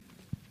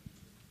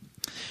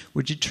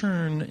would you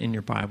turn in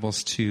your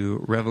Bibles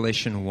to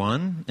Revelation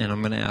 1? And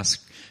I'm going to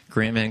ask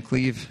Grant Van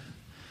Cleve,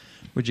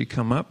 would you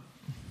come up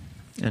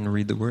and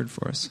read the word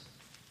for us?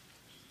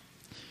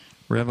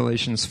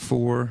 Revelations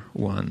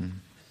 4:1.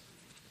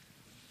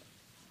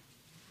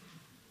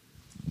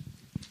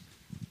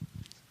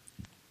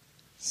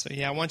 So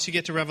once you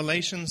get to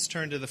Revelations,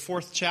 turn to the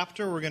 4th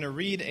chapter. We're going to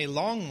read a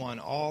long one,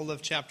 all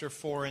of chapter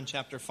 4 and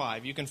chapter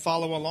 5. You can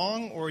follow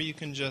along, or you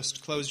can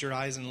just close your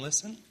eyes and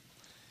listen.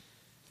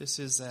 This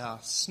is a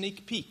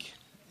sneak peek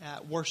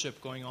at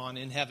worship going on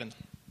in heaven.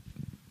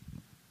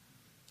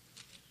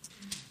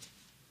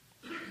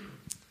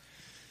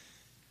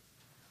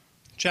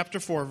 Chapter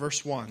 4,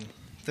 verse 1.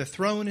 The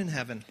throne in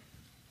heaven.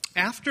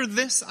 After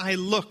this I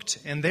looked,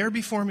 and there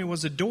before me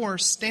was a door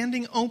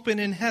standing open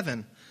in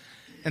heaven.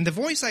 And the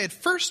voice I had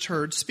first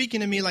heard,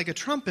 speaking to me like a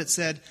trumpet,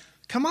 said,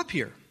 "Come up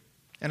here,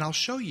 and I'll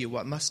show you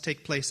what must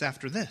take place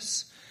after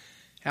this."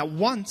 At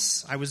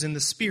once I was in the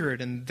Spirit,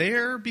 and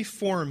there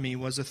before me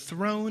was a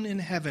throne in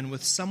heaven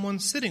with someone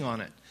sitting on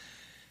it.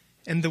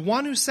 And the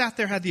one who sat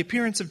there had the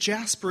appearance of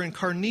jasper and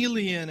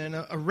carnelian, and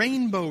a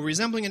rainbow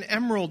resembling an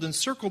emerald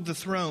encircled the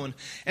throne.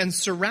 And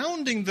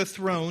surrounding the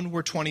throne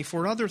were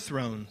 24 other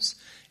thrones,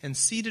 and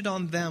seated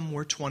on them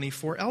were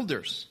 24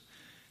 elders.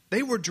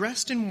 They were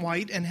dressed in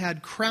white and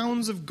had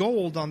crowns of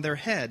gold on their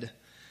head.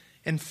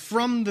 And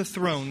from the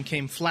throne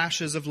came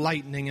flashes of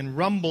lightning and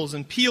rumbles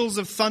and peals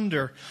of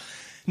thunder.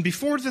 And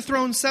before the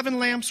throne 7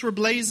 lamps were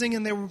blazing,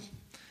 and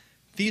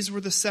these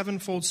were the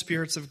sevenfold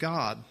spirits of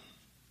God.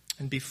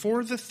 And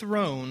before the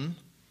throne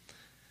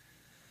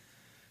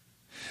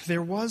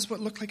there was what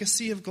looked like a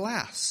sea of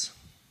glass,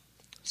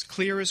 as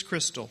clear as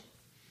crystal.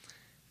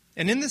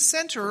 And in the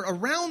center,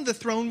 around the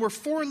throne, were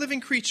 4 living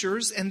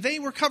creatures, and they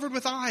were covered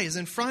with eyes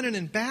in front and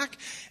in back.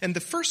 And the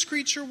first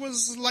creature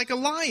was like a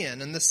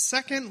lion, and the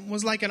second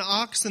was like an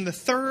ox, and the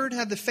third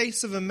had the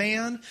face of a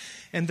man,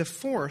 and the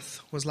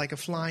fourth was like a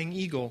flying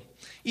eagle.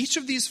 Each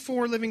of these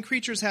 4 living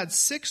creatures had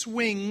 6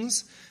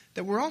 wings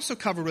that were also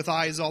covered with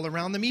eyes all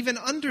around them, even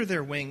under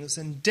their wings.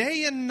 And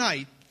day and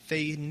night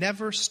they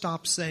never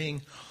stopped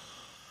saying,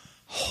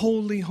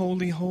 "Holy,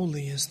 holy,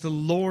 holy is the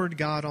Lord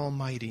God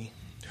Almighty,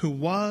 who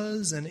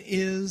was and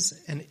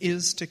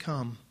is to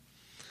come."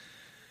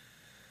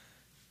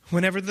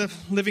 Whenever the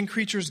living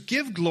creatures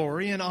give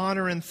glory and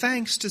honor and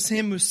thanks to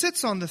him who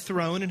sits on the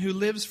throne and who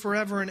lives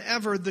forever and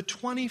ever, the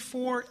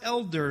 24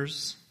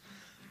 elders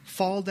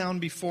fall down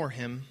before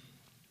him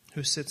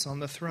who sits on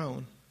the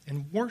throne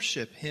and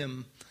worship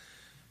him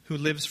who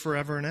lives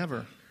forever and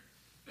ever.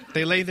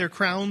 They lay their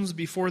crowns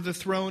before the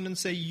throne and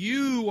say,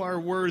 "You are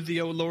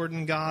worthy, O Lord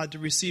and God, to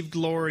receive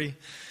glory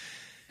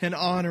and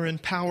honor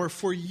and power,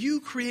 for you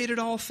created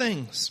all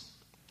things,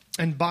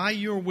 and by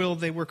your will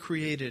they were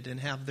created and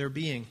have their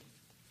being."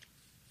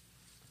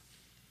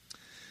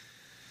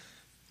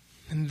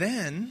 And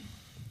then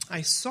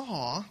I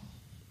saw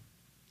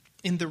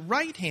in the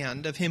right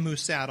hand of him who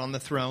sat on the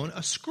throne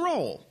a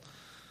scroll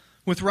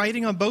with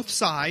writing on both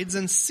sides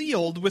and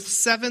sealed with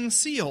 7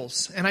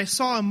 seals. And I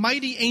saw a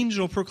mighty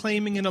angel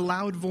proclaiming in a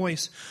loud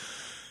voice,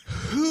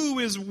 "Who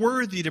is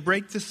worthy to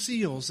break the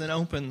seals and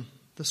open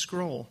the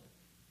scroll?"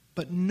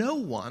 But no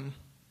one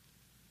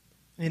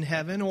in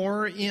heaven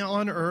or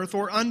on earth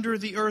or under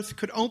the earth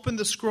could open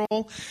the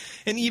scroll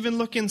and even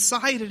look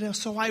inside it.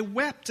 So I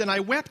wept, and I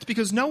wept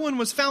because no one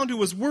was found who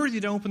was worthy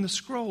to open the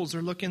scrolls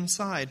or look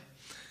inside.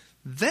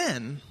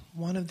 Then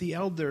one of the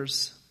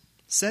elders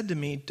said to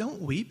me,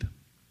 "Don't weep.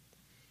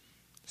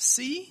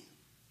 See,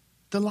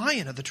 the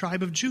Lion of the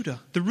tribe of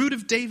Judah, the Root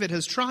of David,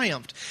 has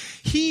triumphed.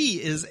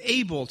 He is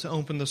able to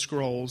open the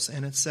scrolls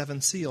and its 7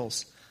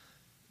 seals."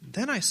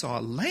 Then I saw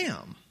a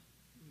lamb,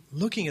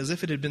 looking as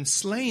if it had been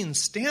slain,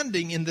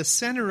 standing in the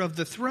center of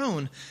the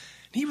throne.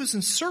 He was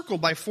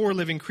encircled by 4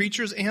 living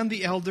creatures and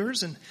the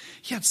elders, and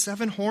he had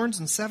 7 horns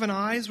and 7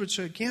 eyes, which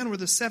again were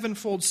the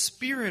sevenfold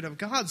Spirit of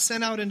God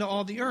sent out into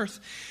all the earth.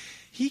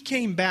 He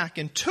came back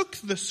and took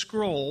the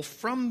scroll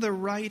from the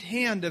right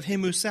hand of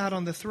him who sat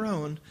on the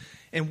throne.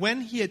 And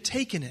when he had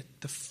taken it,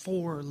 the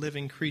 4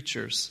 living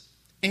creatures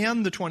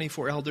and the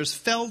 24 elders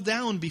fell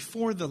down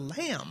before the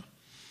Lamb.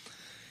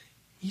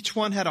 Each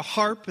one had a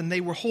harp, and they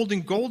were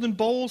holding golden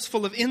bowls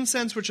full of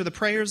incense, which are the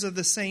prayers of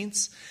the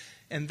saints.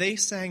 And they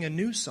sang a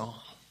new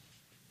song.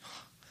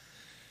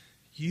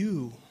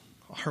 "You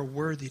are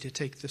worthy to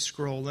take the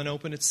scroll and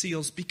open its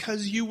seals,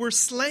 because you were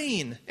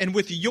slain, and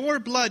with your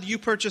blood you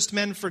purchased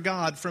men for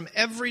God from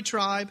every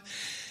tribe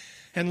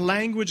and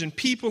language and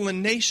people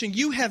and nation.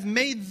 You have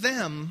made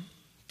them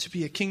to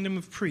be a kingdom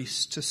of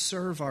priests to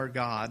serve our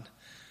God,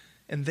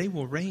 and they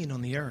will reign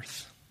on the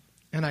earth."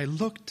 And I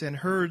looked and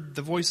heard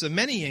the voice of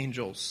many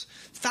angels,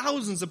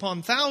 thousands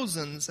upon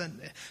thousands,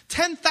 and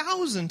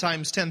 10,000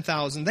 times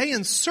 10,000. They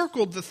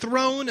encircled the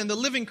throne and the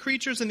living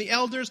creatures and the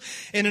elders,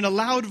 and in a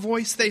loud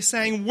voice they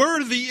sang,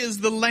 "Worthy is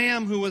the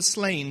Lamb who was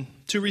slain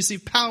to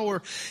receive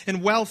power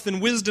and wealth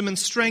and wisdom and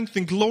strength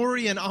and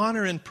glory and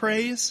honor and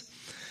praise."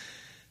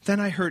 Then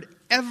I heard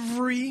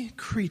every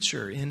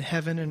creature in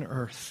heaven and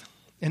earth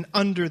and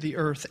under the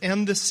earth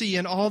and the sea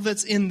and all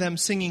that's in them,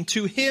 singing,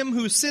 "To him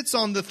who sits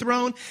on the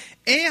throne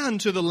and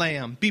to the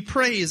Lamb be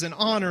praise and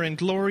honor and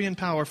glory and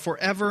power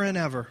forever and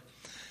ever."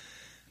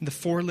 And the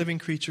four living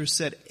creatures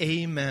said,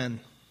 "Amen."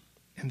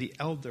 And the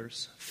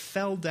elders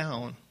fell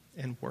down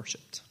and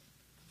worshipped.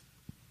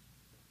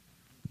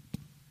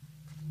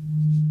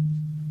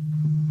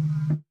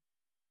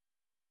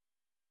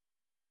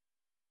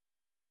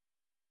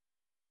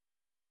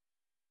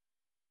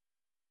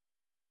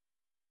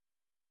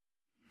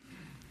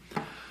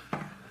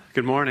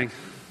 Good morning.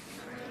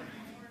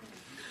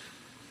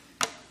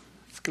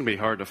 It's going to be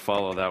hard to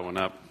follow that one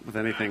up with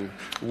anything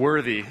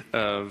worthy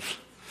of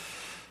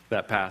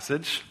that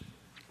passage.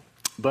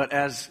 But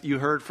as you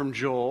heard from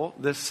Joel,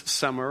 this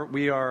summer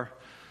we are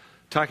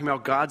talking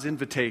about God's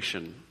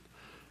invitation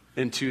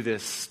into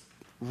this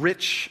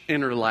rich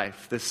inner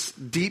life, this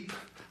deep,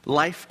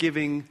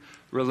 life-giving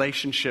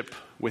relationship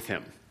with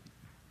Him.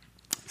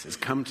 He says,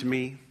 "Come to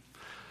me.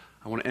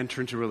 I want to enter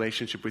into a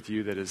relationship with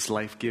you that is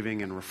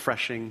life-giving and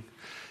refreshing."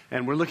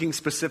 And we're looking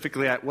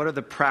specifically at what are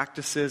the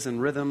practices and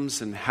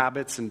rhythms and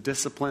habits and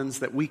disciplines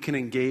that we can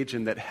engage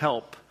in that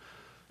help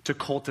to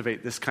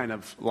cultivate this kind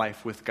of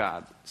life with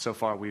God. So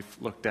far, we've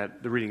looked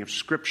at the reading of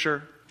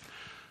Scripture.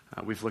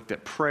 We've looked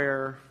at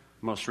prayer.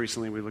 Most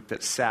recently, we looked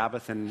at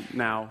Sabbath. And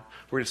now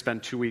we're going to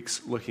spend 2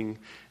 weeks looking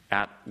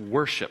at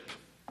worship.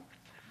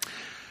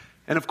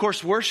 And of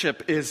course,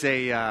 worship is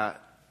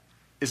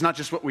not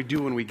just what we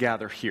do when we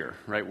gather here,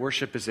 right?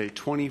 Worship is a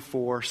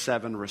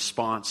 24/7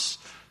 response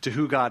to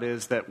who God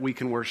is, that we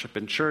can worship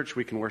in church,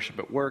 we can worship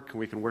at work, and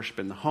we can worship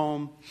in the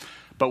home.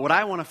 But what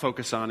I want to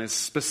focus on is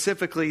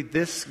specifically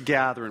this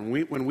gathering.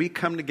 When we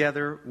come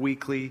together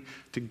weekly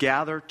to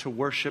gather, to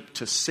worship,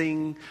 to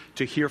sing,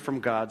 to hear from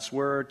God's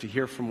word, to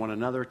hear from one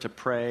another, to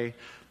pray,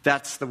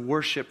 that's the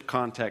worship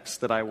context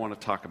that I want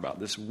to talk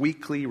about, this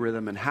weekly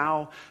rhythm and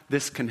how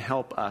this can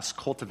help us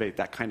cultivate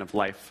that kind of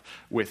life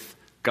with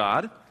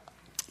God.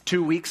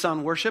 2 weeks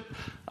on worship.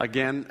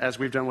 Again, as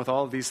we've done with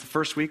all of these, the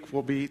first week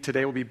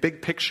today will be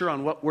big picture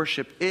on what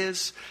worship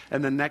is,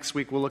 and then next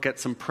week we'll look at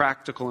some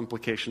practical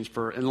implications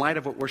for, in light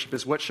of what worship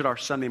is, what should our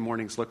Sunday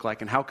mornings look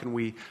like, and how can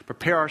we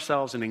prepare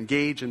ourselves and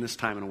engage in this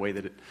time in a way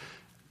that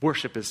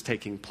worship is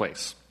taking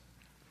place.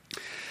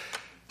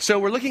 So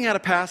we're looking at a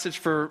passage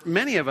for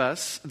many of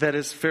us that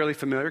is fairly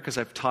familiar because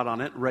I've taught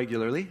on it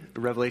regularly,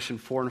 Revelation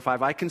 4 and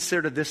 5. I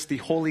consider this the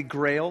holy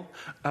grail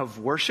of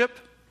worship.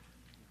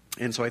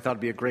 And so I thought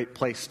it'd be a great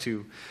place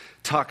to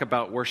talk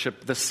about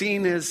worship. The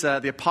scene is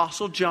the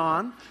Apostle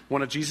John,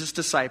 one of Jesus'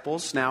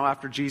 disciples. Now,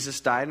 after Jesus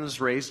died and was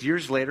raised,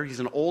 years later,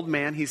 he's an old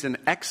man. He's in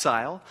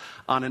exile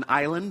on an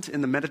island in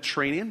the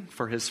Mediterranean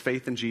for his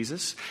faith in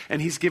Jesus. And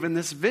he's given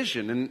this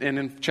vision. And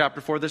in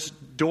chapter 4, this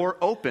door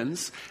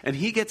opens, and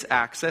he gets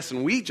access,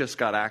 and we just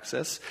got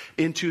access,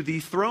 into the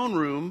throne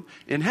room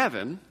in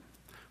heaven,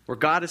 where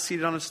God is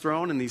seated on his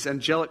throne and these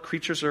angelic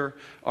creatures are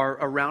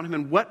around him.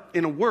 And what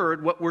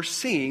we're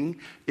seeing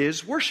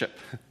is worship.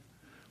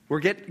 We're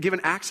given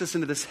access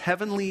into this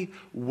heavenly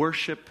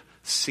worship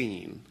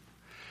scene.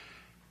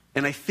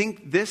 And I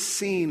think this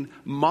scene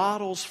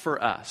models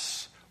for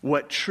us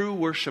what true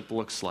worship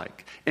looks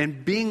like.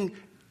 And being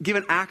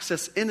given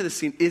access into the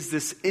scene is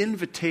this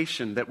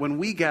invitation that when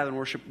we gather and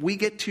worship, we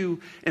get to,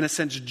 in a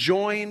sense,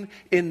 join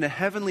in the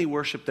heavenly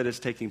worship that is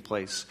taking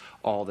place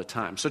all the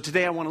time. So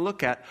today I want to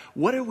look at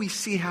what do we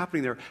see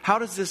happening there? How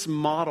does this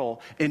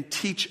model and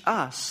teach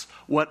us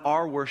what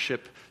our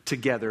worship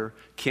together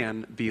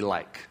can be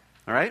like?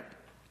 All right?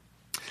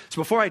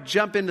 So before I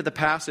jump into the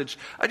passage,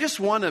 I just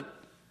want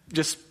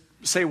to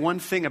say one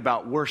thing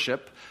about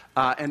worship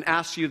and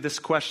ask you this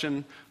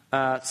question.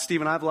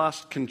 Stephen, I've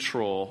lost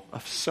control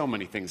of so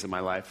many things in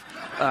my life,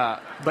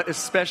 but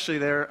especially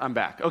there, I'm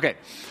back. Okay.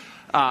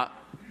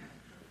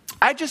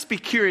 I'd just be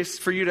curious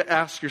for you to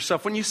ask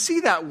yourself, when you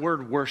see that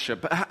word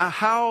worship,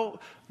 how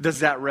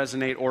does that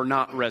resonate or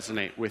not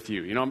resonate with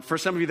you? You know, for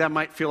some of you that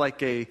might feel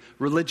like a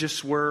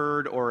religious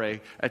word or a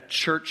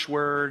church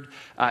word.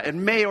 It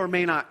may or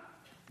may not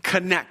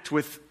connect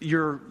with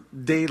your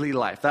daily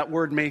life. That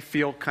word may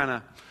feel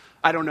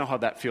I don't know how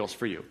that feels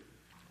for you.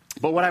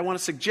 But what I want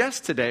to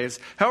suggest today is,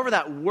 however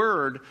that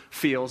word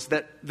feels,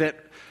 that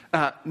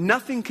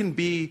nothing can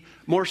be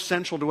more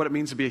central to what it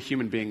means to be a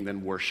human being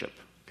than worship.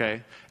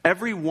 Okay?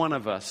 Every one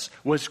of us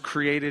was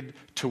created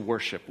to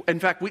worship. In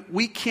fact,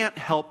 we can't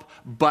help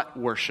but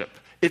worship.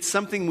 It's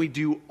something we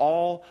do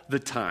all the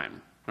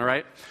time. All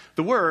right?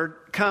 The word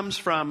comes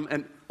from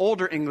an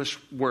older English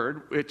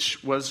word,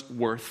 which was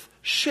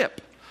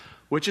worth-ship,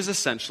 which is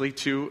essentially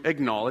to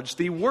acknowledge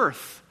the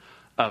worth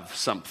of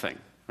something.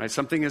 Right?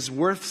 Something is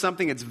worth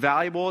something, it's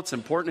valuable, it's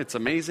important, it's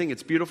amazing,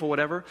 it's beautiful,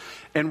 whatever.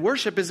 And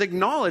worship is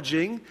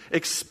acknowledging,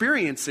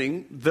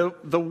 experiencing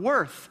the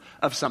worth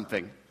of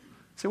something.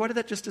 So why did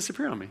that just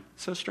disappear on me?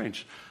 So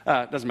strange.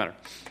 Doesn't matter.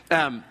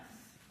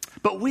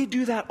 But we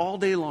do that all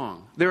day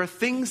long. There are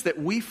things that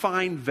we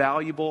find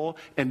valuable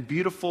and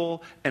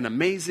beautiful and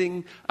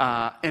amazing,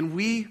 and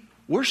we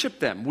worship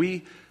them.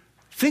 We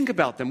think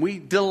about them. We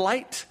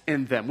delight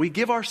in them. We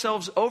give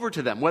ourselves over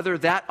to them, whether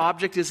that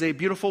object is a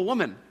beautiful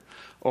woman,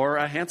 or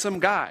a handsome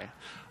guy,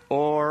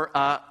 or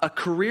a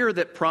career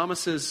that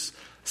promises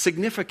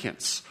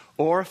significance,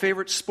 or a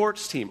favorite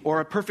sports team, or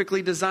a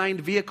perfectly designed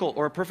vehicle,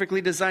 or a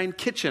perfectly designed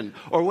kitchen,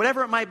 or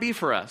whatever it might be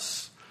for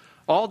us.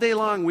 All day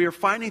long, we are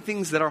finding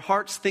things that our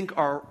hearts think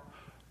are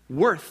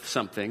worth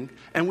something,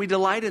 and we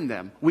delight in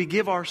them. We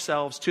give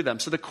ourselves to them.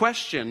 So the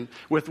question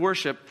with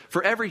worship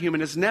for every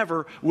human is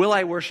never, will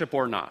I worship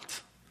or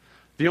not?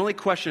 The only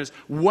question is,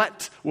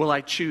 what will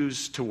I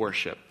choose to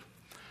worship?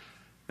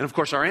 And of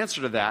course, our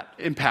answer to that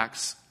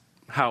impacts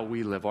how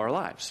we live our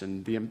lives,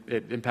 and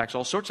it impacts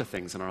all sorts of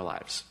things in our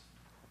lives.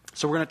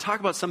 So we're going to talk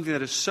about something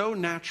that is so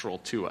natural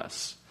to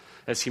us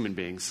as human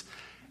beings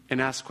and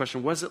ask the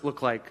question, what does it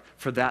look like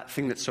for that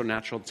thing that's so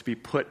natural to be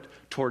put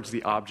towards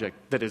the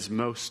object that is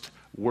most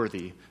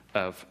worthy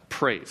of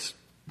praise?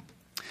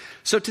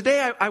 So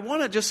today I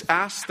want to just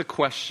ask the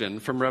question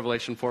from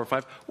Revelation 4 or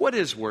 5, what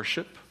is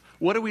worship?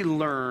 What do we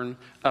learn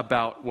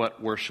about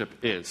what worship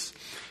is?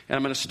 And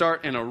I'm going to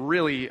start in a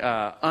really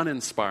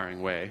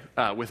uninspiring way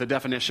with a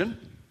definition.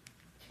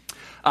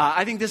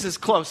 I think this is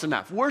close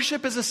enough.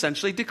 Worship is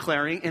essentially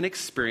declaring and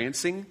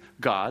experiencing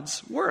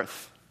God's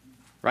worth,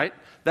 right?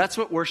 That's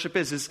what worship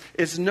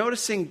is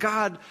noticing,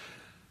 God,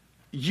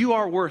 you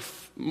are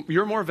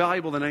you're more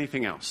valuable than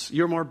anything else.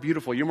 You're more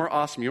beautiful, you're more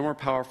awesome, you're more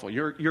powerful,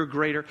 you're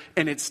greater.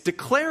 And it's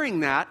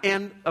declaring that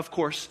and, of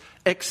course,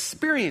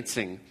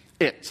 experiencing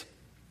it.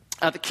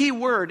 The key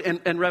word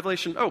in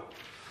Revelation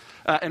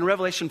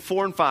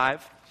 4 and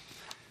 5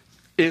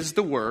 is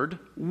the word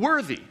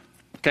worthy,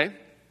 okay?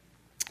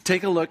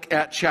 Take a look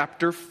at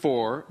chapter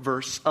 4,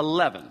 verse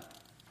 11.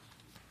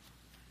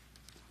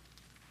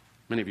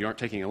 Many of you aren't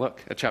taking a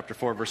look at chapter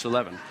 4, verse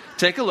 11.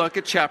 Take a look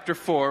at chapter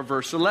 4,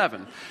 verse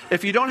 11.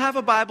 If you don't have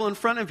a Bible in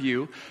front of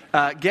you,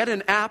 get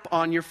an app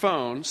on your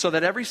phone so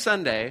that every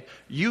Sunday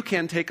you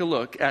can take a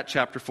look at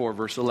chapter 4,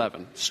 verse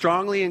 11.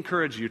 Strongly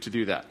encourage you to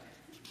do that.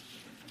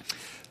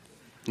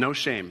 No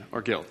shame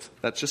or guilt.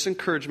 That's just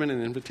encouragement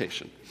and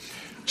invitation.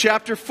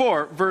 Chapter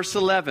 4, verse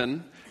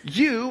 11.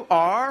 You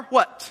are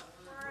what?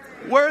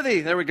 Worthy,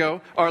 there we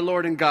go, our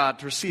Lord and God,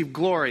 to receive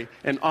glory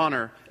and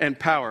honor and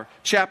power.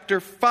 Chapter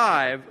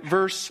 5,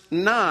 verse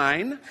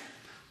 9.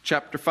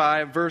 Chapter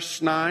 5,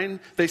 verse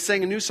 9. They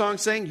sang a new song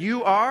saying,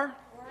 you are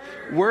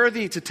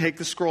worthy to take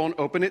the scroll and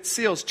open its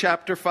seals.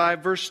 Chapter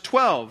 5, verse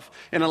 12.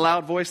 In a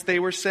loud voice they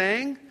were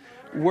saying,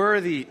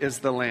 worthy is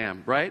the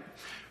Lamb, right?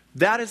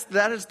 That is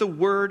the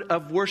word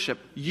of worship.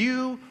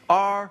 You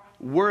are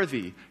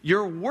worthy.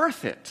 You're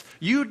worth it.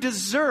 You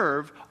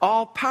deserve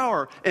all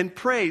power and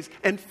praise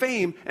and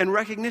fame and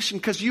recognition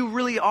because you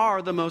really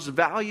are the most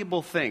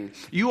valuable thing.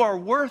 You are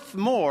worth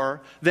more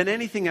than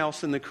anything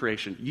else in the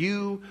creation.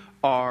 You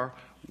are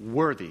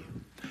worthy.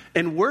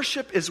 And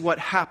worship is what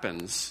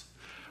happens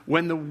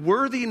when the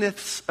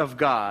worthiness of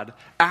God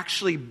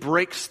actually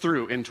breaks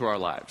through into our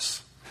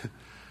lives.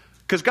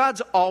 Because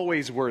God's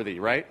always worthy,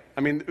 right?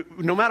 I mean,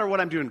 no matter what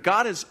I'm doing,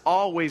 God is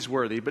always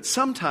worthy. But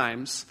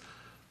sometimes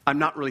I'm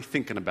not really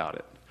thinking about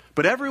it.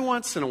 But every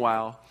once in a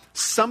while,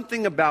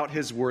 something about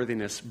his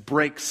worthiness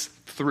breaks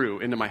through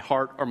into my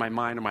heart or my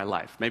mind or my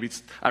life. Maybe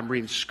I'm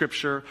reading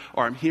scripture,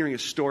 or I'm hearing a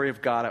story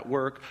of God at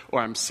work,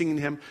 or I'm singing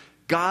him.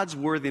 God's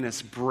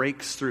worthiness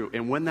breaks through.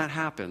 And when that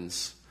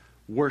happens,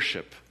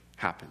 worship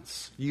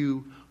happens.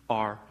 You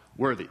are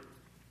worthy.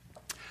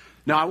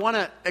 Now, I want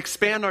to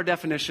expand our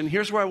definition.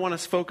 Here's where I want to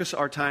focus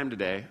our time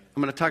today.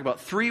 I'm going to talk about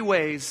 3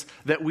 ways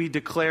that we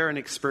declare and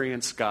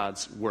experience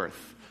God's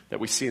worth that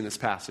we see in this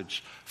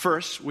passage.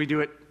 First, we do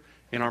it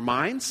in our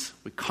minds.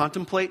 We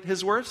contemplate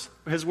his worth.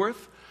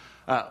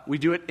 We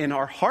do it in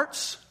our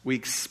hearts. We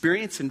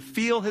experience and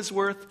feel his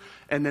worth.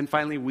 And then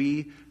finally,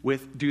 we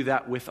do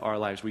that with our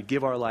lives. We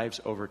give our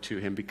lives over to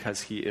him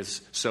because he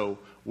is so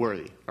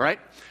worthy. All right?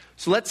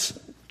 So let's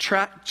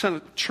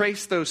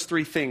trace those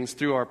 3 things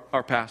through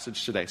our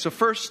passage today. So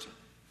first,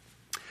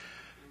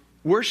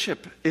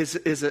 worship is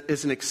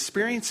an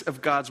experience of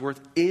God's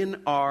worth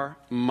in our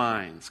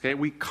minds. Okay,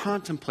 we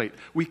contemplate,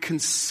 we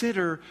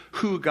consider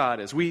who God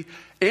is. We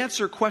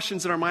answer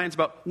questions in our minds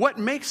about what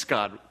makes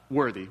God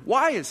worthy.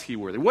 Why is he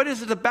worthy? What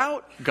is it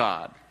about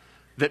God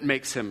that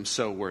makes him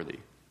so worthy?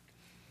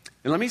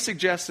 And let me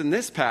suggest in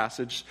this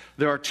passage,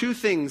 there are 2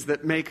 things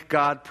that make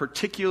God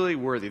particularly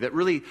worthy, that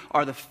really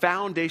are the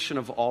foundation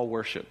of all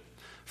worship.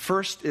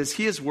 First is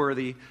he is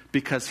worthy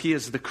because he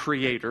is the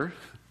creator.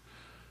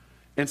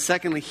 And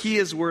secondly, he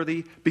is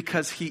worthy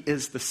because he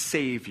is the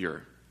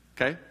Savior.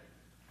 Okay?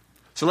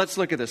 So let's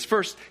look at this.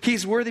 First,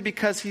 he's worthy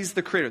because he's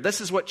the creator.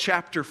 This is what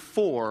chapter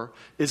 4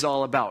 is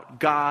all about.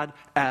 God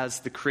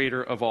as the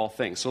creator of all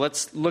things. So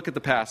let's look at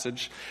the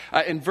passage.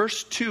 In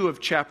verse 2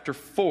 of chapter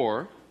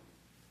 4,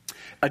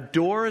 a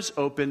door is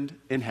opened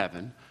in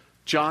heaven.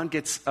 John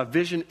gets a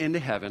vision into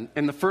heaven.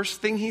 And the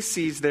first thing he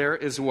sees there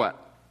is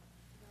what?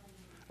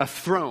 A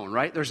throne,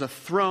 right? There's a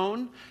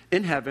throne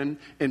in heaven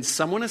and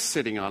someone is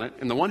sitting on it.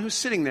 And the one who's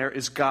sitting there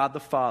is God the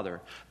Father,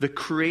 the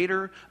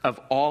creator of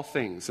all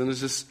things. And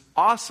there's this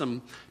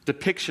awesome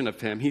depiction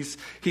of him.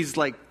 He's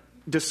like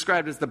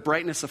described as the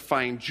brightness of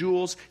fine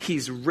jewels.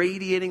 He's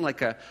radiating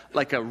like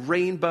a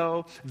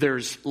rainbow.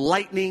 There's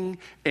lightning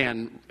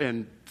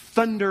and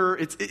thunder.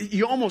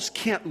 You almost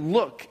can't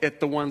look at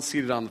the one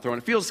seated on the throne.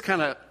 It feels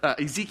kind of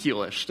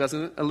Ezekiel-ish,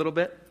 doesn't it, a little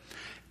bit?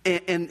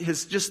 And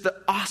just the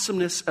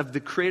awesomeness of the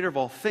creator of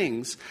all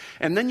things.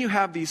 And then you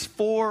have these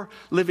 4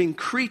 living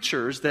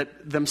creatures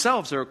that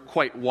themselves are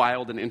quite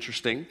wild and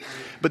interesting.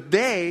 But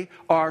they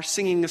are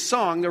singing a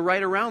song. They're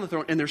right around the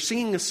throne. And they're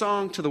singing a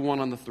song to the one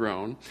on the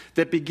throne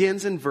that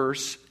begins in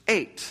verse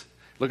 8.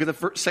 Look at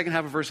the second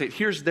half of verse 8.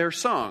 Here's their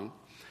song.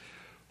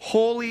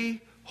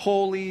 Holy,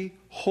 holy,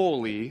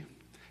 holy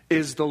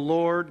is the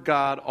Lord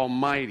God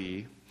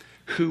Almighty,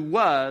 who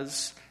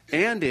was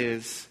and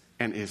is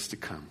to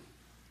come.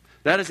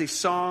 That is a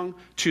song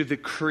to the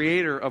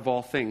creator of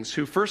all things,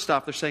 who first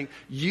off, they're saying,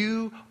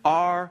 you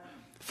are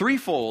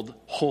threefold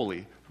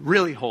holy,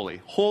 really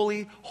holy.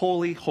 Holy,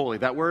 holy, holy.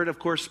 That word, of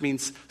course,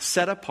 means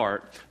set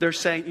apart. They're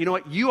saying, you know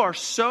what? You are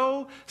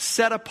so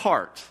set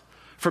apart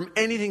from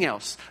anything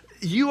else.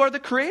 You are the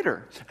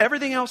creator.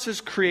 Everything else is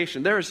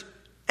creation. There's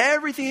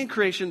everything in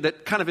creation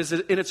that kind of is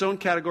in its own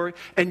category,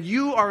 and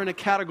you are in a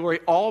category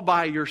all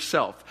by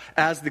yourself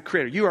as the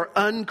creator. You are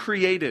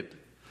uncreated.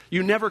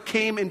 You never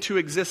came into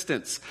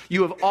existence.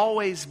 You have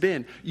always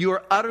been. You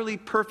are utterly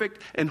perfect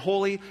and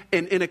holy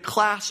and in a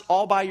class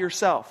all by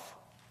yourself.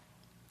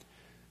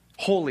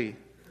 Holy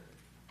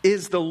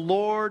is the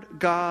Lord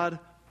God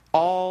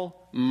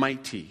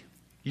Almighty.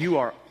 You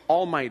are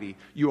almighty.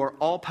 You are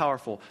all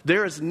powerful.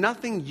 There is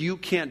nothing you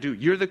can't do.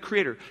 You're the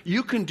creator.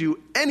 You can do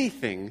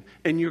anything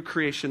in your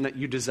creation that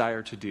you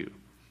desire to do.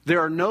 There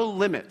are no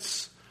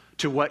limits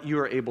to what you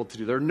are able to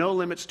do. There are no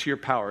limits to your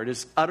power. It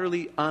is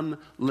utterly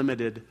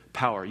unlimited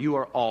power. You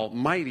are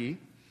almighty,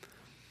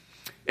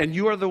 and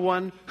you are the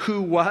one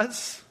who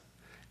was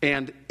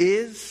and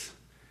is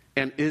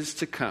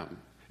to come.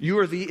 You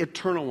are the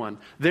eternal one.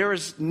 There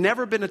has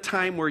never been a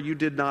time where you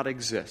did not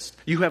exist.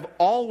 You have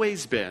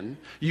always been,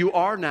 you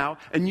are now,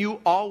 and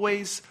you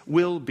always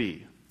will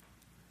be.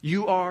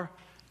 You are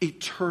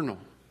eternal.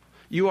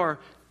 You are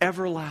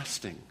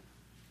everlasting.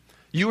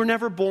 You were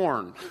never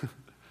born.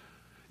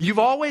 You've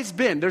always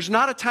been. There's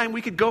not a time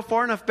we could go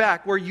far enough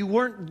back where you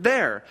weren't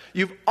there.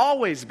 You've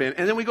always been.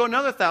 And then we go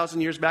another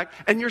 1,000 years back,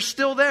 and you're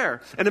still there.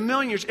 And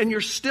 1,000,000 years, and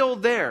you're still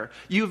there.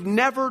 You've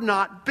never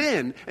not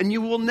been, and you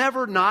will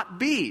never not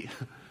be.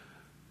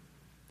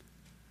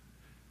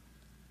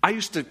 I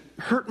used to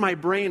hurt my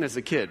brain as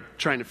a kid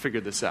trying to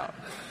figure this out.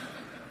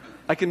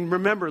 I can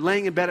remember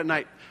laying in bed at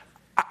night,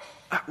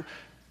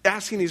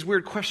 asking these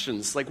weird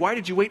questions, like, why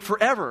did you wait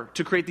forever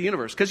to create the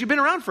universe? Because you've been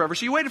around forever,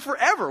 so you waited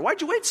forever.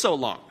 Why'd you wait so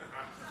long?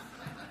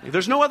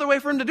 There's no other way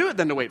for him to do it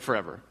than to wait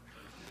forever.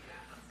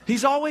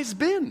 He's always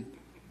been.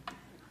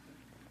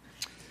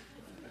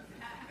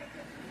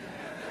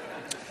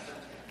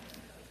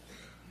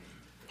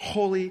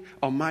 Holy,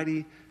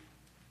 almighty,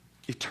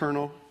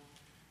 eternal.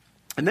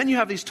 And then you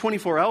have these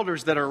 24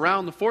 elders that are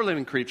around the 4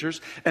 living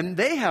creatures, and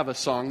they have a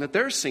song that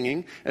they're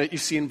singing that you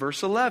see in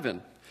verse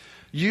 11.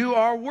 You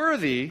are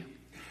worthy,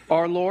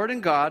 our Lord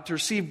and God, to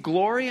receive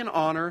glory and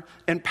honor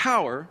and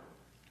power.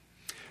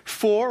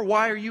 For,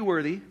 why are you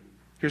worthy?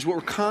 Here's what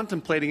we're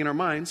contemplating in our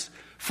minds.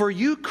 For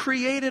you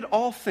created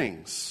all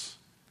things,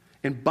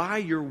 and by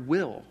your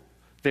will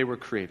they were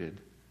created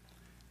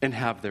and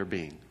have their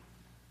being.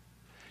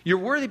 You're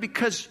worthy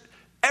because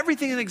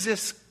everything that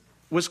exists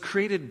was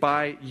created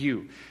by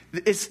you.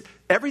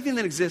 Everything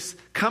that exists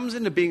comes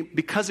into being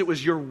because it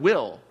was your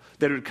will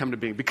that it would come to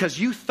being. Because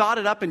you thought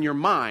it up in your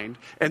mind,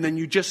 and then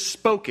you just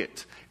spoke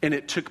it, and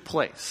it took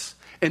place.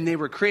 And they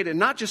were created.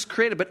 Not just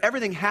created, but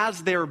everything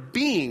has their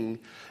being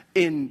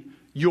in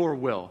your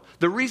will.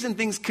 The reason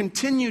things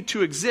continue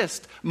to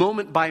exist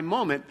moment by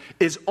moment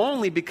is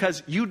only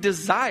because you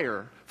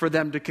desire for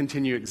them to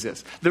continue to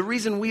exist. The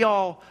reason we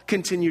all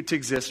continue to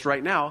exist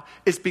right now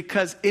is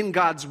because in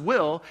God's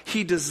will,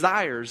 He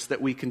desires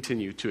that we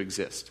continue to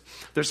exist.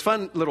 There's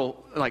fun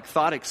little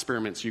thought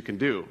experiments you can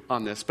do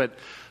on this, but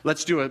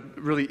let's do a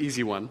really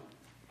easy one.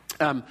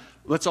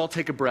 Let's all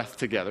take a breath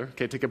together.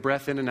 Okay, take a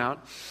breath in and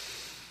out.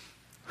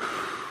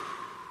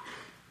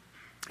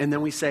 And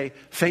then we say,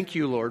 thank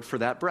you, Lord, for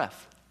that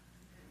breath.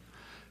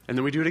 And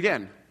then we do it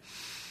again.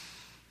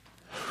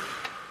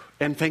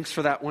 And thanks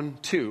for that one,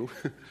 too.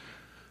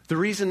 The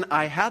reason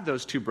I had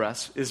those 2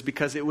 breaths is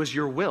because it was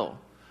your will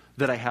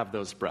that I have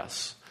those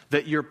breaths.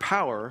 That your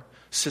power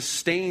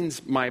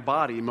sustains my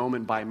body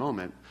moment by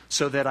moment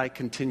so that I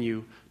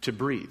continue to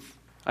breathe.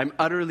 I'm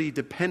utterly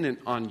dependent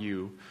on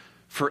you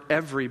for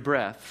every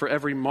breath, for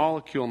every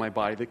molecule in my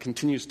body that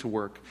continues to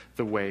work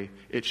the way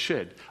it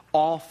should.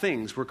 All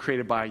things were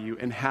created by you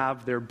and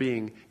have their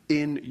being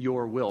in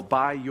your will,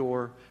 by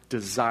your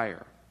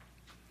desire.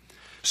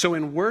 So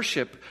in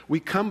worship, we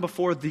come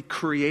before the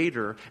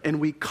Creator and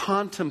we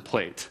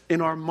contemplate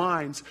in our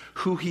minds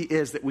who He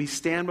is, that we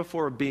stand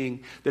before a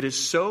being that is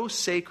so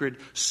sacred,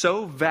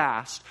 so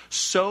vast,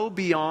 so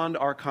beyond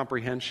our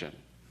comprehension.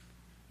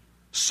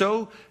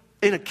 So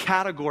in a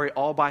category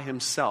all by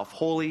Himself,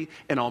 holy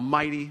and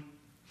almighty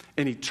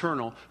and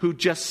eternal, who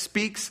just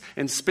speaks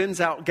and spins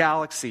out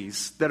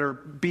galaxies that are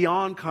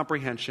beyond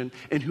comprehension,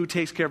 and who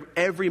takes care of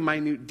every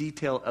minute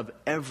detail of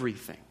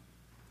everything.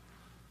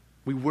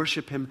 We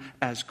worship him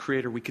as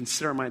creator. We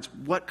consider our minds,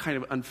 what kind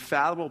of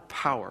unfathomable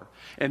power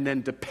and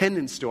then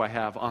dependence do I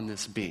have on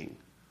this being?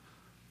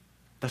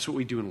 That's what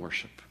we do in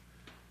worship.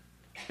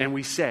 And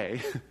we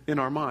say in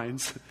our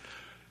minds,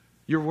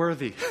 you're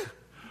worthy.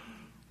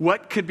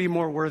 What could be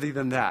more worthy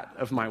than that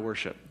of my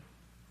worship?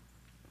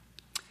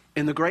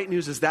 And the great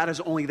news is that's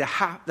only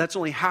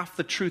half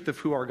the truth of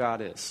who our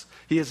God is.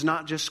 He is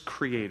not just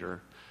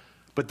creator,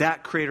 but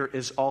that creator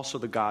is also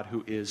the God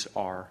who is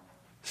our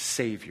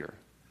Savior.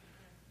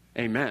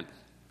 Amen.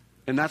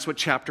 And that's what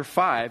chapter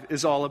 5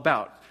 is all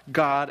about.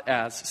 God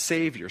as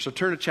Savior. So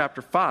turn to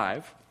chapter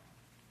 5.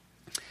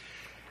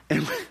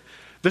 And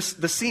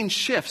the scene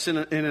shifts in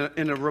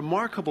a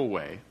remarkable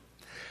way.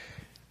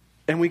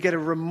 And we get a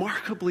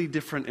remarkably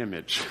different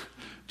image.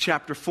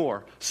 Chapter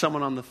 4,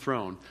 someone on the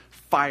throne.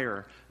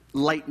 Fire,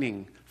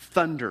 lightning,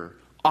 thunder,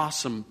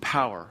 awesome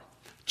power.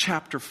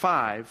 Chapter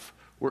 5,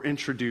 we're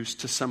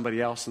introduced to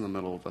somebody else in the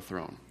middle of the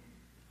throne.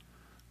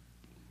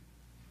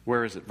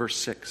 Where is it? Verse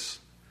 6.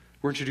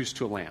 We're introduced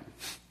to a lamb.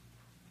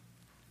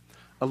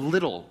 A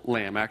little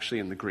lamb, actually,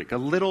 in the Greek. A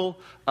little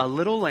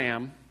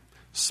lamb,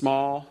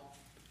 small,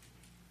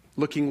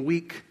 looking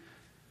weak,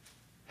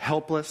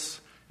 helpless,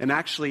 and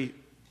actually,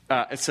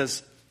 it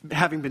says,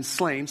 having been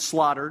slain,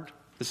 slaughtered.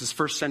 This is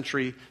first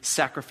century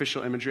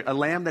sacrificial imagery. A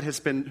lamb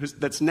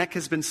that's neck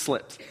has been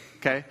slit,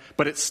 okay,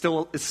 but it's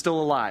still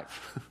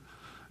alive.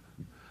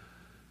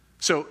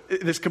 So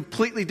this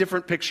completely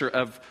different picture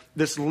of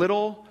this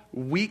little,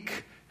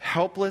 weak,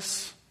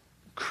 helpless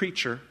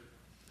creature,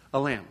 a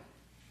lamb.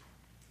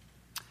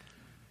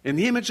 And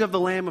the image of the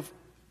lamb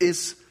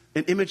is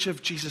an image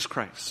of Jesus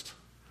Christ,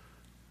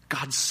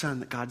 God's Son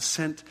that God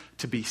sent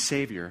to be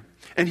Savior.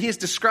 And he is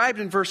described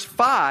in verse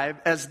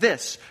 5 as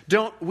this: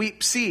 don't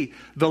weep, see,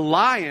 the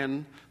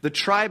Lion, the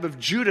tribe of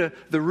Judah,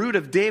 the root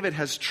of David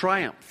has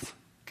triumphed.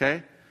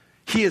 Okay?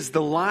 He is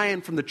the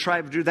Lion from the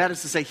tribe of Judah. That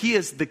is to say, he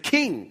is the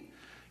King.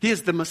 He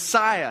is the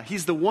Messiah.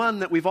 He's the one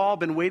that we've all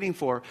been waiting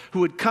for, who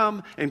would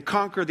come and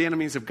conquer the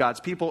enemies of God's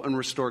people and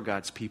restore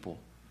God's people.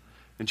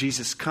 And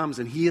Jesus comes,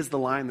 and he is the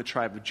Lion, the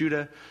tribe of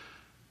Judah.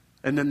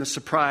 And then the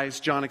surprise,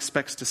 John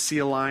expects to see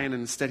a lion,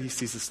 and instead he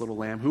sees this little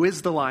lamb, who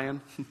is the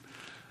lion.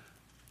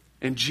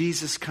 And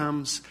Jesus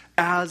comes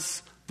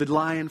as the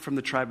Lion from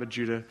the tribe of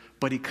Judah,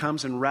 but he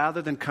comes, and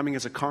rather than coming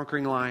as a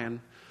conquering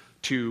lion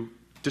to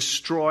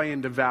destroy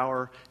and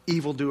devour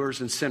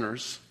evildoers and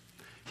sinners,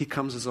 he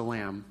comes as a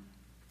lamb.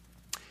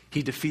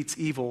 He defeats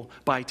evil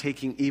by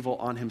taking evil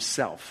on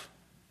himself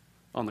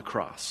on the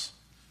cross.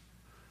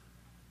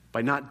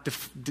 By not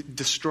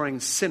destroying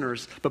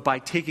sinners, but by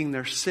taking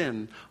their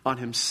sin on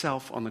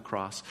himself on the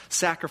cross.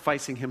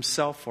 Sacrificing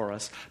himself for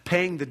us.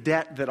 Paying the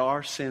debt that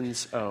our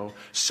sins owe.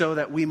 So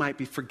that we might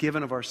be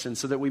forgiven of our sins.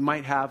 So that we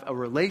might have a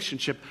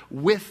relationship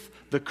with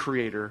the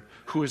Creator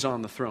who is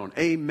on the throne.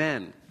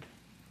 Amen.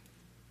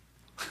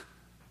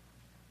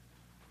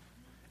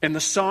 And the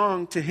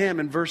song to him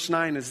in verse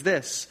 9 is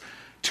this: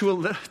 to a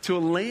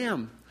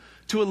lamb,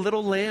 to a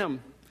little lamb.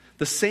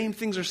 The same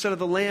things are said of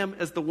the lamb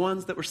as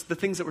the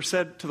things that were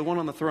said to the one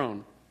on the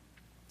throne.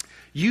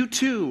 You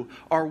too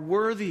are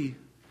worthy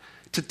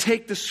to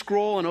take the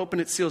scroll and open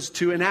its seals,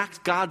 to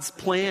enact God's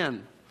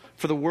plan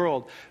for the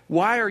world.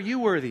 Why are you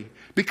worthy?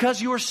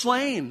 Because you were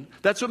slain.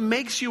 That's what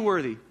makes you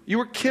worthy. You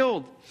were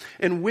killed.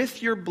 And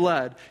with your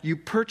blood, you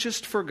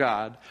purchased for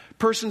God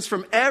persons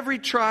from every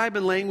tribe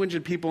and language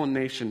and people and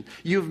nation.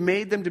 You have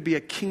made them to be a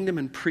kingdom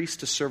and priests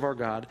to serve our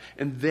God,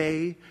 and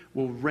they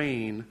will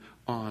reign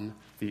on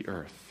the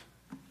earth.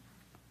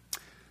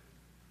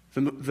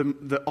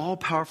 The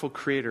all-powerful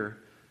creator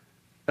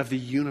of the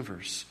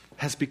universe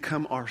has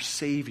become our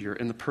Savior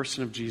in the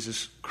person of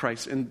Jesus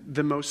Christ. And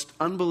the most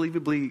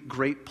unbelievably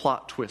great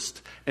plot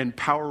twist and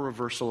power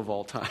reversal of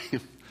all time.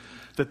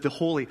 That the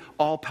holy,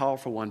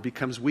 all-powerful one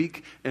becomes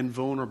weak and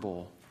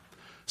vulnerable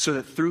so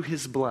that through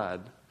his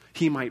blood,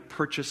 he might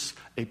purchase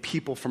a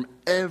people from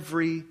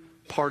every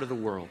part of the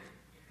world.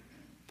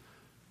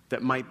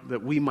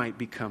 That we might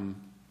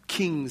become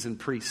kings and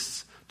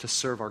priests to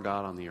serve our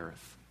God on the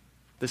earth.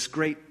 This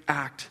great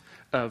act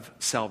of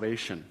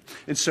salvation.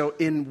 And so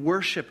in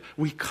worship,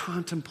 we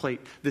contemplate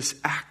this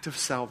act of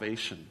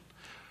salvation.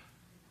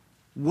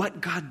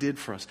 What God did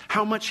for us.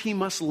 How much he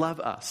must love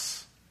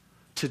us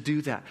to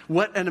do that.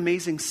 What an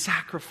amazing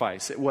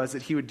sacrifice it was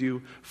that he would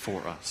do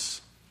for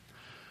us.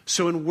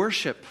 So in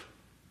worship,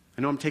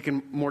 I know I'm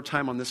taking more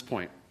time on this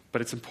point,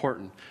 but it's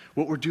important.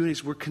 What we're doing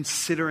is we're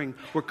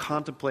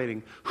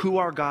contemplating who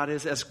our God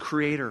is as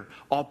creator,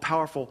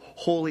 all-powerful,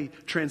 holy,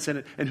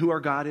 transcendent, and who our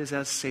God is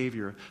as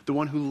Savior, the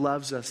one who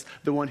loves us,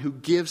 the one who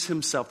gives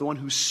himself, the one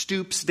who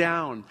stoops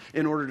down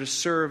in order to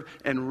serve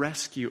and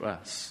rescue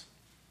us,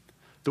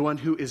 the one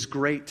who is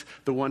great,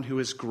 the one who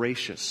is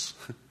gracious,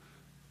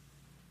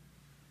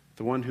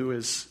 the one who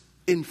is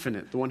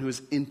infinite, the one who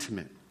is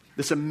intimate.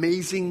 This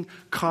amazing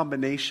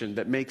combination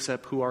that makes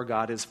up who our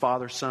God is,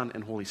 Father, Son,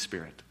 and Holy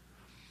Spirit.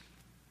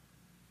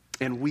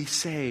 And we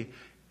say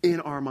in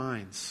our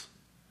minds,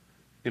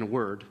 in a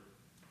word,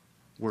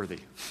 worthy.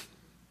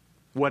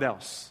 What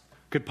else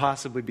could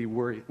possibly be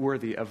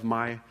worthy of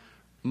my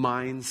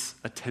mind's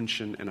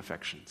attention and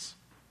affections?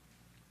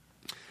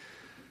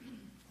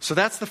 So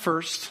that's the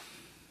first.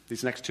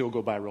 These next two will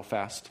go by real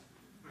fast.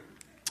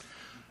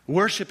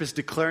 Worship is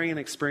declaring and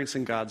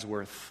experiencing God's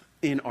worth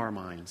in our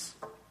minds.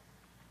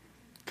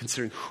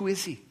 Considering, who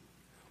is he?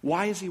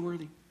 Why is he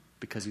worthy?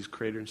 Because he's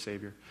creator and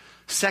savior.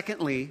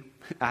 Secondly,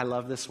 I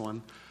love this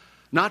one,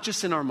 not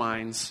just in our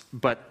minds,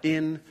 but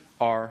in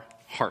our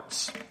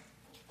hearts.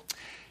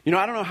 You know,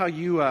 I don't know how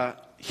you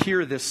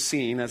hear this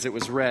scene as it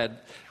was read,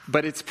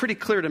 but it's pretty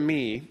clear to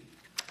me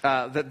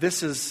that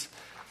this is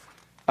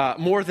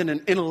more than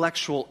an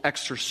intellectual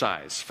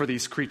exercise for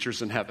these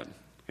creatures in heaven.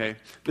 Okay?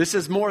 This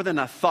is more than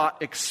a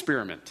thought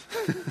experiment.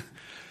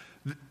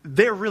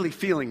 They're really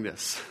feeling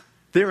this.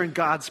 They're in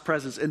God's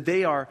presence, and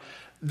they are,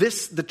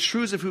 the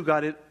truths of who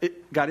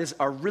God is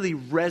are really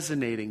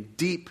resonating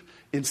deep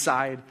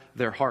inside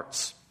their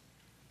hearts.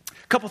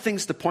 A couple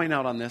things to point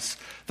out on this.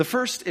 The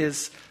first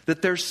is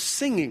that there's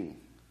singing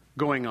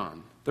going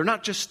on. They're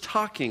not just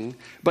talking,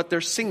 but they're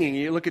singing.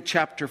 You look at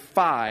chapter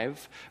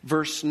 5,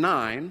 verse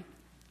 9.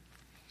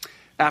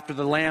 After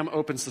the Lamb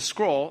opens the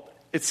scroll,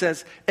 it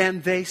says,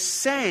 and they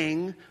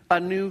sang a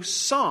new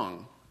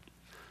song.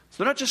 So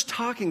they're not just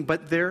talking,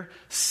 but they're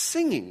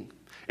singing.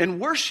 And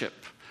worship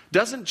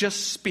doesn't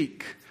just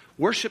speak.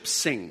 Worship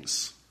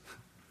sings.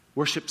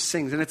 Worship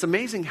sings. And it's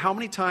amazing how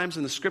many times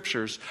in the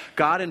scriptures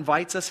God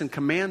invites us and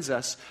commands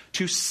us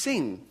to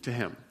sing to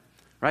him.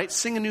 Right?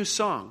 Sing a new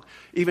song.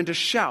 Even to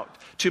shout.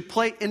 To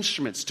play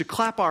instruments. To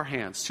clap our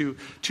hands.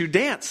 To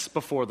dance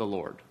before the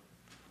Lord.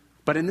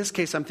 But in this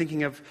case, I'm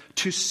thinking of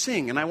to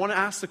sing. And I want to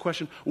ask the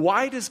question,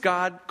 why does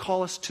God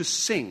call us to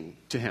sing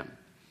to him?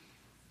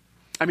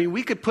 I mean,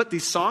 we could put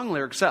these song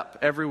lyrics up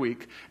every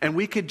week, and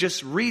we could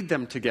just read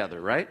them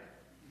together, right?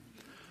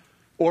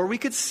 Or we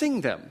could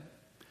sing them.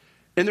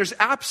 And there's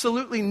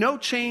absolutely no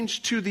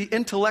change to the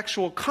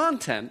intellectual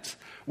content,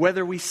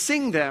 whether we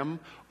sing them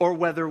or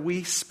whether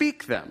we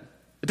speak them.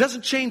 It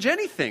doesn't change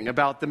anything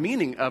about the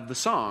meaning of the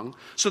song.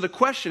 So the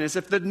question is,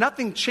 if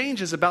nothing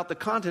changes about the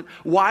content,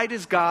 why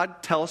does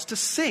God tell us to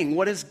sing?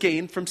 What is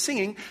gained from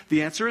singing?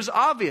 The answer is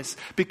obvious.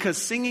 Because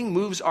singing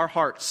moves our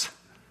hearts,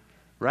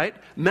 right?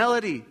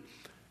 Melody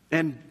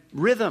and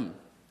rhythm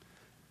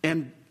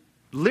and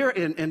lyric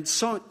and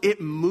song,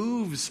 it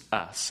moves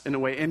us in a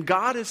way. And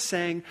God is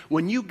saying,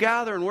 when you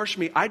gather and worship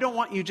me, I don't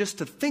want you just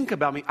to think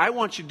about me. I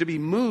want you to be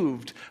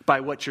moved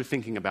by what you're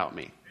thinking about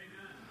me.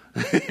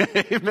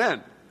 Amen.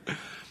 Amen.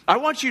 I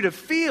want you to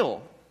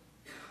feel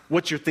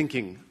what you're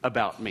thinking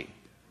about me.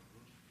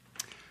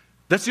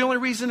 That's the only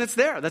reason it's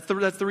there. That's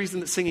the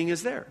reason that singing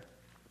is there.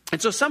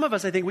 And so some of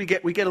us, I think, we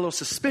get a little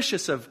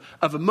suspicious of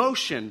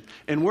emotion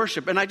in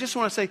worship. And I just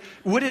want to say,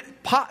 would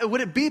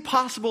it be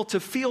possible to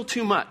feel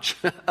too much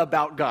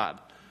about God?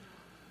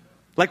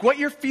 Like what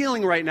you're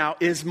feeling right now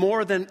is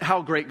more than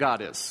how great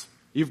God is.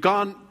 You've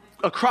gone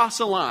across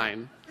a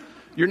line.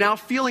 You're now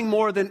feeling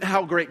more than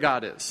how great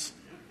God is.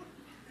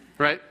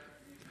 Right?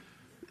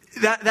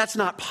 That's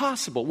not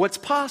possible. What's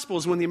possible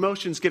is when the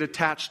emotions get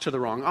attached to the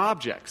wrong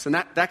objects. And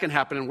that can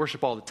happen in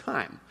worship all the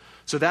time.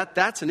 So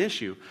that's an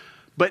issue.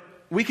 But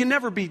we can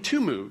never be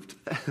too moved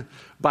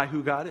by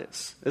who God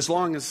is, as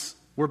long as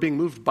we're being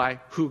moved by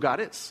who God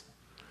is.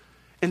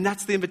 And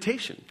that's the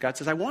invitation. God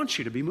says, I want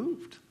you to be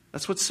moved.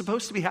 That's what's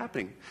supposed to be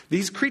happening.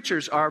 These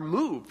creatures are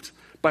moved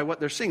by what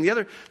they're seeing. The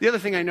other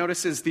thing I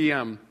notice is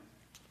the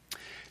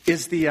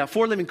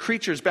four living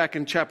creatures back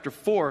in chapter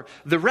 4,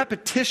 the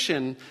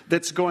repetition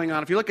that's going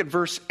on. If you look at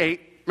verse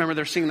 8, remember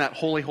they're singing that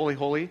holy, holy,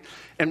 holy.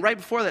 And right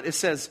before that it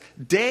says,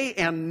 day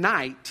and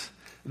night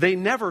they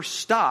never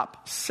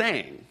stop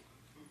saying.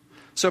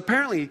 So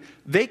apparently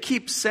they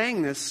keep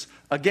saying this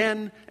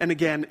again and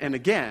again and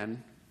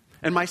again.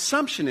 And my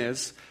assumption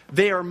is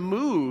they are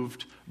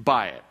moved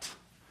by it.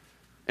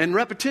 And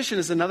repetition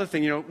is another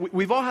thing. You know,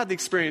 we've all had the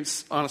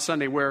experience on a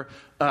Sunday where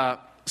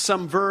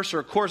some verse or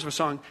a chorus of a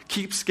song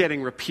keeps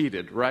getting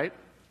repeated, right?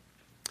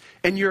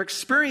 And your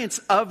experience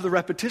of the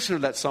repetition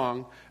of that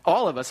song,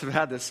 all of us have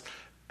had this.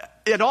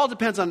 It all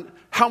depends on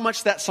how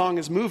much that song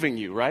is moving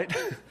you, right?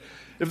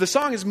 If the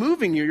song is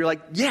moving you, you're like,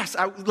 yes,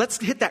 let's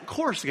hit that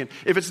chorus again.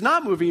 If it's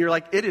not moving, you're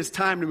like, it is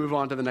time to move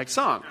on to the next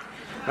song.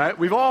 Right?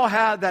 We've all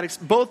had that,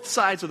 both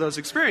sides of those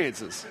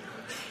experiences.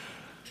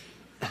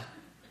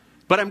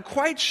 But I'm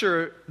quite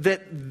sure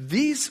that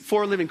these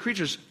four living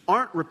creatures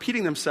aren't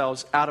repeating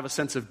themselves out of a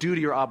sense of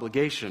duty or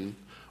obligation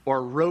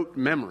or rote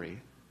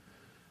memory.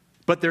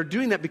 But they're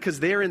doing that because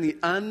they are in the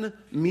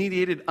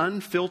unmediated,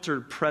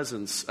 unfiltered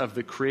presence of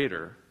the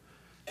Creator.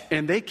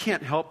 And they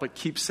can't help but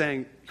keep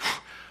saying,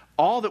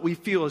 all that we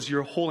feel is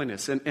your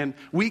holiness. And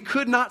we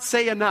could not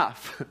say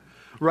enough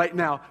right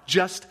now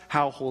just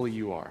how holy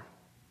you are.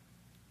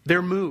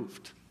 They're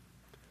moved.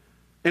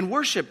 And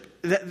worship,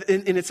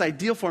 in its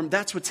ideal form,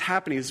 that's what's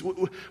happening. Is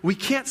we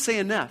can't say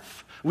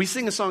enough. We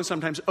sing a song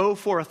sometimes, oh,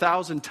 for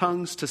 1,000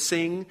 tongues to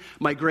sing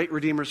my great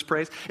Redeemer's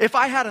praise. If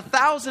I had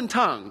 1,000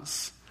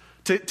 tongues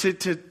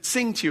to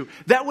sing to you,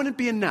 that wouldn't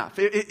be enough.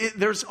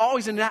 There's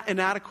always an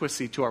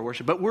inadequacy to our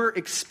worship, but we're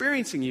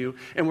experiencing you,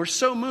 and we're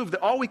so moved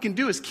that all we can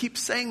do is keep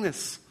saying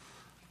this.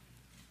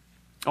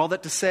 All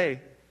that to say,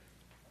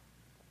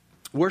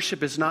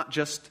 worship is not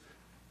just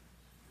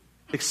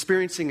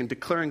experiencing and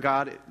declaring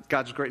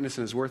God's greatness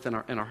and His worth in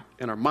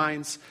our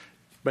minds,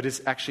 but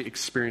is actually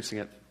experiencing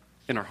it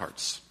in our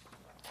hearts.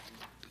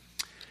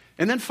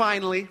 And then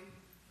finally,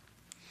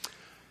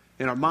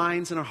 in our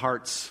minds and our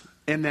hearts,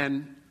 and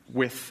then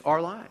with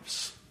our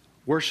lives.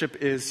 Worship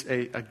is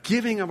a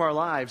giving of our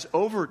lives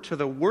over to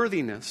the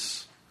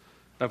worthiness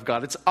of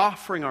God. It's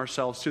offering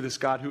ourselves to this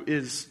God who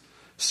is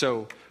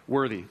so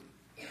worthy.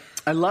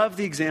 I love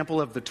the example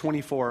of the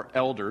 24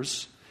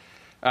 elders.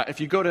 If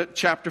you go to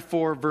chapter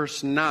 4,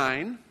 verse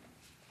 9,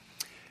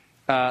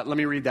 let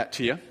me read that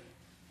to you.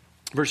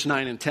 Verse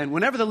 9 and 10.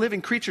 Whenever the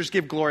living creatures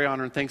give glory,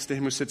 honor, and thanks to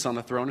Him who sits on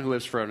the throne, who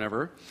lives forever and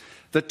ever,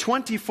 the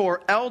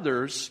 24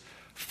 elders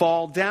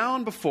fall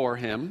down before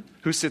Him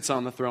who sits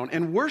on the throne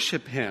and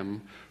worship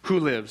Him who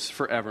lives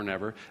forever and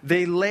ever.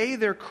 They lay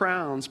their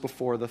crowns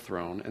before the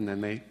throne, and then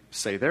they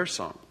say their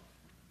song.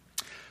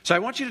 So I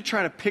want you to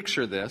try to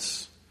picture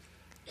this.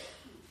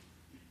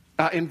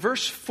 In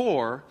verse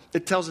 4,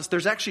 it tells us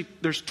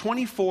there's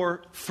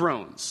 24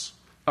 thrones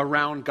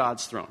around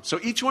God's throne. So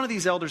each one of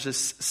these elders is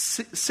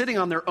sitting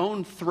on their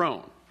own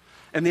throne,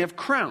 and they have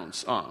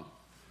crowns on.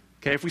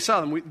 Okay, if we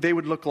saw them, they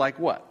would look like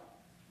what?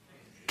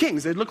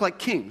 Kings. They'd look like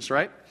kings,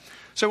 right?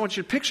 So I want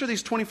you to picture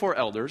these 24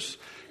 elders.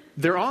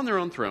 They're on their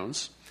own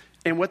thrones,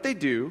 and what they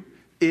do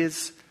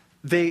is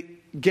they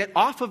get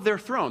off of their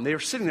throne. They are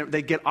sitting there.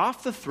 They get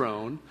off the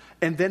throne,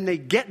 and then they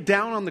get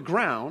down on the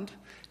ground,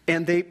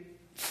 and they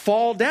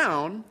fall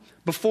down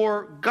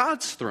before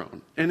God's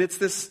throne. And it's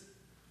this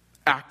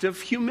act of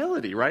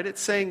humility, right?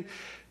 It's saying,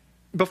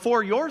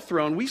 before your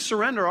throne, we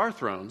surrender our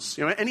thrones.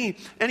 You know,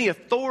 any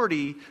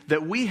authority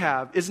that we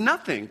have is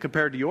nothing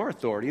compared to your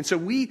authority. And so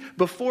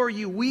before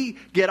you, we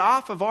get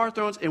off of our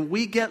thrones and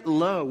we get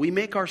low. We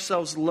make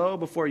ourselves low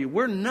before you.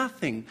 We're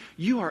nothing.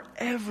 You are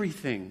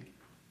everything.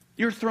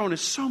 Your throne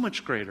is so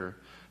much greater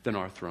than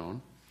our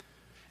throne.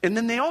 And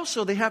then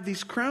they have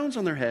these crowns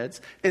on their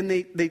heads, and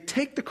they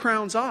take the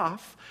crowns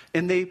off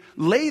and they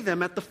lay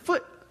them at the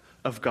foot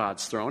of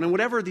God's throne. And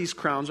whatever these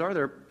crowns are,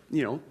 they're,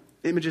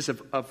 images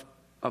of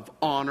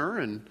honor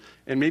and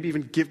maybe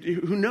even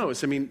who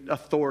knows,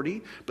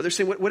 authority. But they're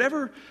saying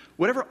whatever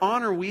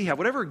honor we have,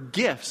 whatever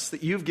gifts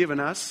that you've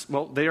given us,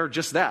 well, they are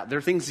just that. They're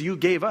things you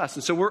gave us.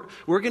 And so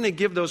we're going to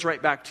give those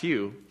right back to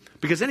you.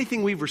 Because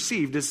anything we've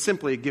received is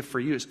simply a gift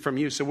from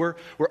you. So we're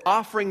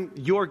offering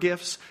your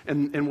gifts,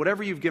 and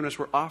whatever you've given us,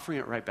 we're offering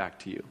it right back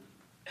to you.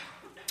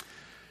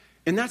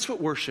 And that's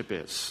what worship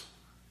is.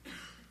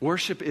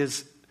 Worship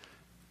is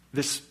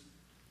this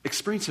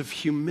experience of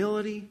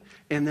humility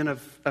and then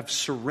of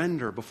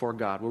surrender before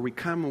God, where we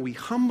come and we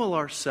humble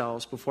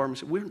ourselves before Him and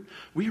say,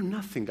 we are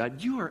nothing,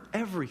 God. You are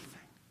everything.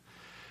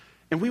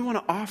 And we want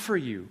to offer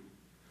you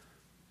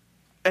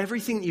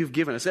everything you've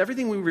given us.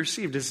 Everything we've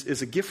received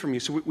is a gift from you.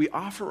 So we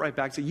offer it right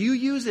back. So you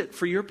use it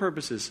for your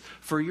purposes,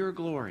 for your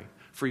glory,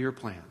 for your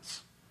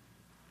plans.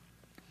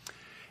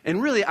 And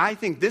really, I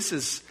think this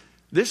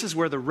is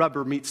where the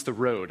rubber meets the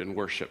road in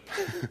worship.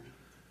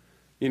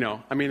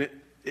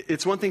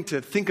 It's one thing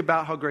to think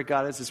about how great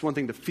God is. It's one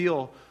thing to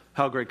feel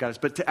how great God is.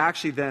 But to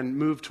actually then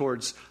move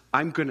towards,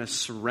 I'm going to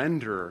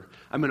surrender.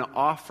 I'm going to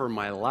offer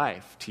my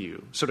life to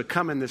you. So to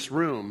come in this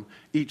room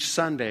each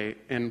Sunday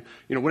and,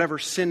 whatever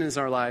sin is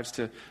in our lives,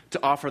 to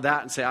offer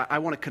that and say, I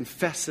want to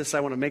confess this.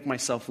 I want to make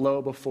myself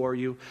low before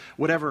you.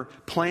 Whatever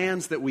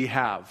plans that we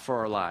have for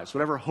our lives,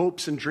 whatever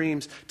hopes and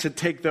dreams, to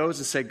take those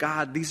and say,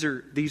 God, these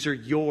are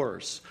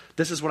yours.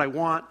 This is what I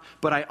want,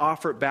 but I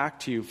offer it back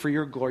to you for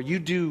your glory. You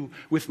do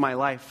with my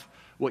life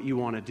what you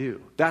want to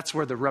do. That's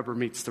where the rubber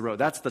meets the road.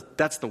 That's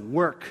the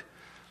work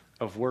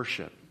of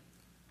worship.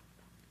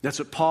 That's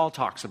what Paul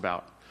talks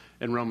about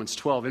in Romans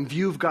 12. In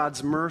view of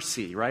God's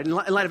mercy, right? In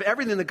light of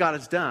everything that God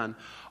has done,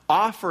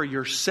 offer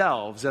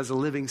yourselves as a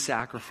living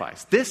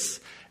sacrifice. This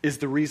is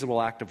the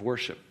reasonable act of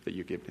worship that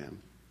you give to Him.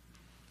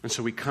 And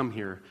so we come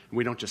here and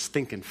we don't just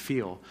think and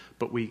feel,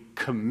 but we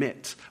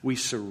commit, we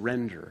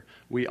surrender,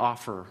 we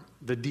offer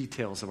the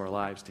details of our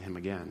lives to Him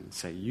again and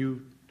say,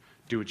 you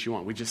do what you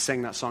want. We just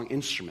sang that song,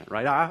 Instrument,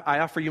 right? I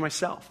offer you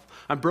myself.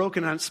 I'm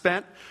broken, I'm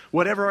spent.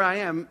 Whatever I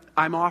am,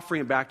 I'm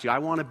offering it back to you. I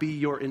want to be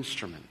your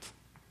instrument.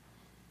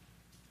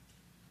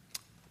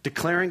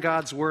 Declaring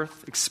God's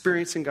worth,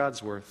 experiencing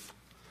God's worth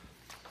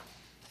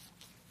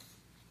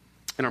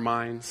in our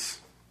minds,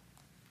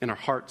 in our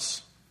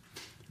hearts,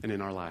 and in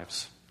our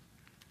lives.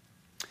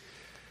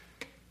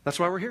 That's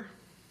why we're here.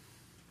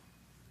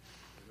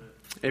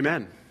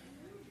 Amen.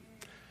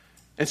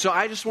 And so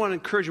I just want to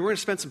encourage you. We're going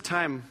to spend some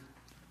time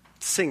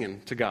singing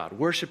to God,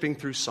 worshiping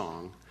through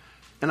song.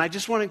 And I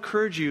just want to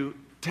encourage you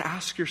to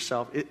ask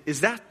yourself,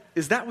 is that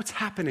what's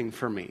happening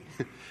for me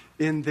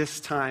in this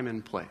time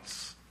and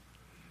place?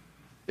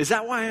 Is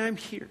that why I'm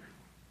here?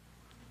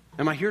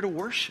 Am I here to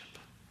worship?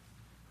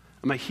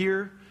 Am I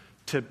here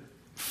to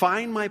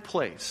find my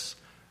place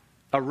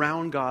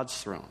around God's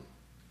throne?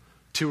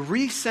 to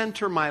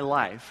recenter my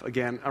life,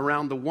 again,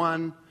 around the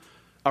one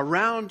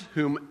around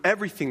whom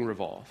everything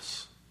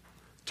revolves,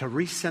 to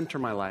recenter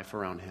my life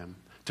around him,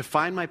 to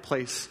find my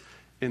place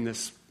in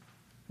this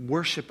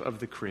worship of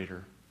the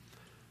Creator,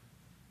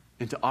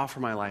 and to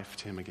offer my life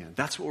to him again.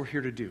 That's what we're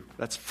here to do.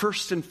 That's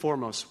first and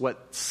foremost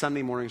what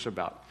Sunday mornings are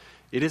about.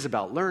 It is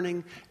about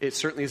learning. It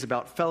certainly is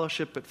about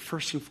fellowship, but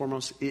first and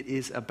foremost, it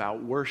is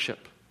about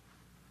worship.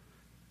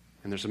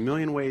 And there's a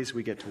million ways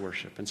we get to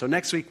worship. And so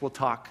next week we'll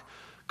talk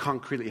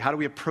concretely. How do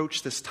we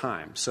approach this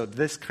time? So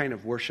this kind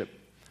of worship,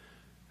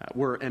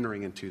 we're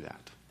entering into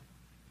that.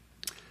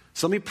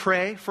 So let me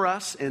pray for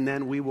us, and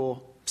then we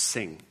will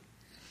sing.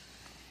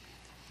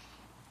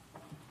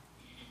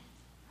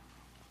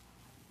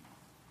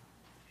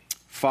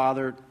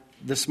 Father,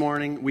 this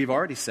morning we've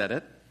already said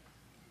it,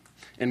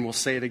 and we'll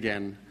say it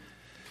again.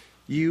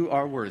 You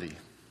are worthy.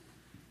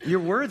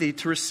 You're worthy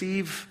to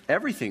receive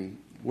everything,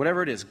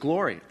 whatever it is,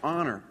 glory,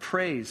 honor,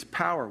 praise,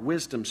 power,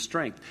 wisdom,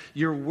 strength.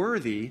 You're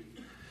worthy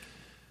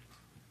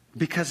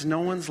because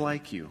no one's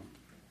like you.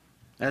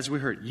 As we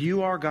heard,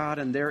 you are God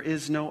and there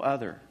is no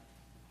other.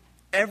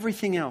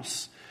 Everything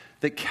else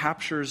that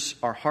captures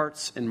our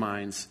hearts and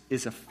minds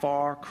is a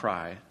far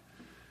cry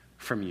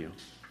from you.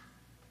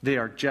 They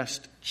are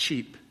just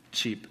cheap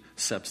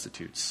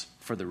substitutes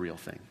for the real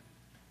thing.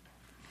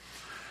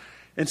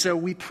 And so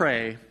we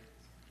pray,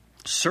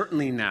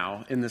 certainly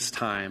now in this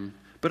time,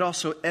 but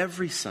also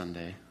every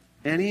Sunday,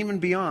 and even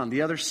beyond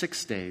the other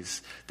 6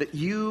 days, that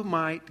you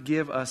might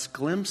give us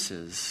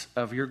glimpses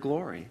of your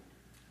glory.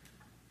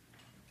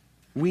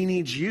 We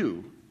need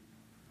you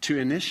to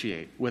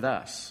initiate with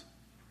us,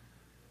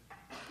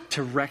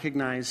 to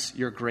recognize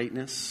your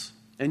greatness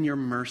and your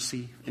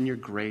mercy and your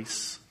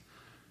grace,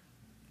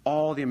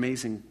 all the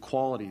amazing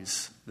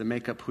qualities that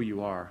make up who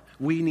you are.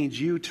 We need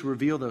you to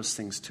reveal those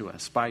things to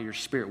us by your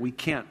Spirit. We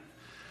can't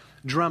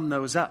drum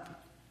those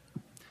up.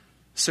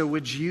 So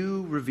would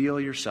you reveal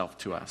yourself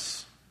to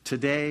us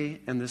today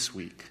and this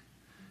week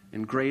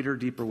in greater,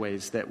 deeper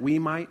ways, that we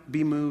might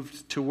be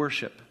moved to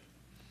worship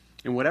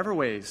in whatever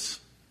ways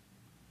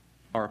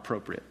are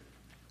appropriate.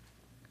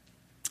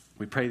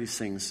 We pray these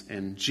things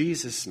in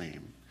Jesus'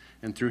 name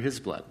and through his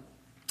blood.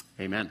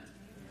 Amen.